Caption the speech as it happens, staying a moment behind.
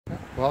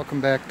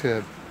Welcome back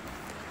to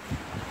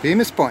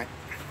Bemus Point.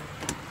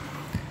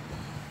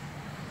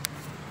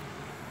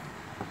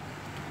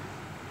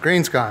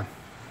 Green's gone.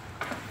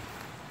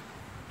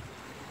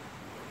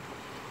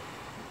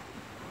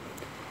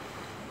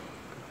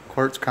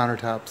 Quartz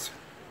countertops.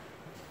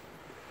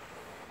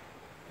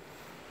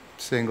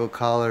 Single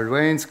colored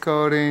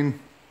wainscoting.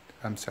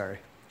 I'm sorry,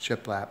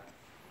 shiplap.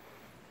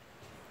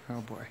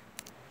 Oh boy.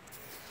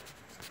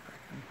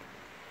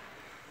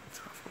 It's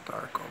awful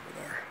dark over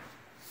there.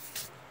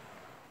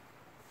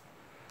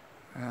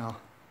 Well,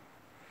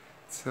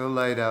 it's so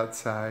light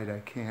outside I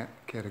can't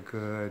get a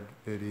good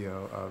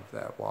video of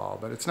that wall,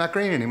 but it's not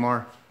green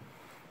anymore.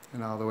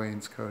 And all the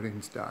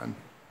wainscoting's done.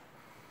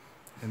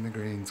 And the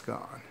green's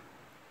gone.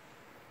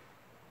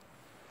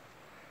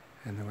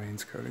 And the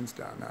wainscoting's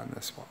done on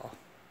this wall.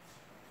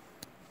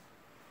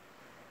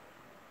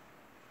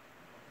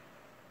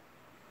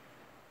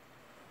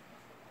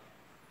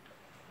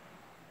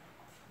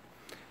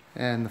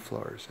 And the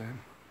floor's in.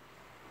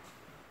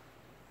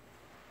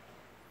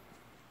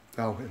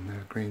 Oh, and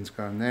the green's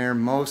gone there.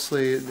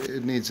 Mostly,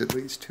 it needs at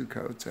least 2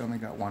 coats. I only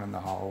got one in the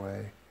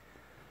hallway.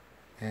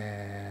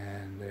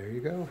 And there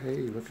you go. Hey,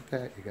 look at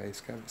that. You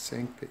guys got a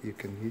sink that you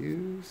can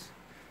use.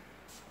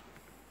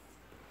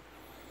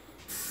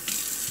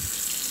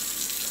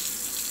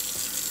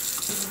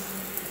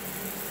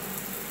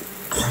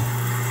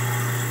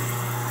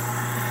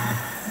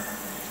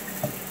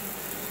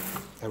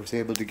 I was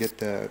able to get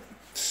the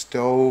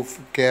stove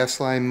gas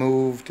line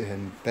moved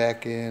and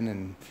back in,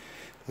 and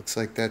looks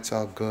like that's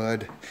all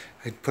good.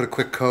 I put a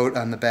quick coat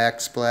on the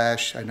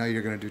backsplash. I know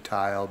you're going to do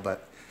tile,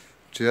 but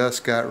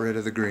just got rid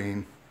of the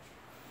green.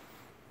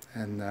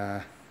 And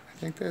I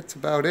think that's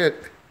about it.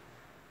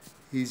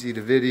 Easy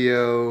to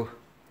video.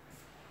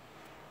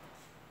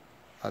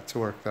 Lots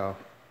of work though.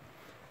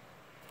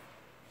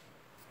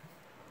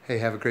 Hey,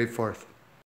 have a great 4th.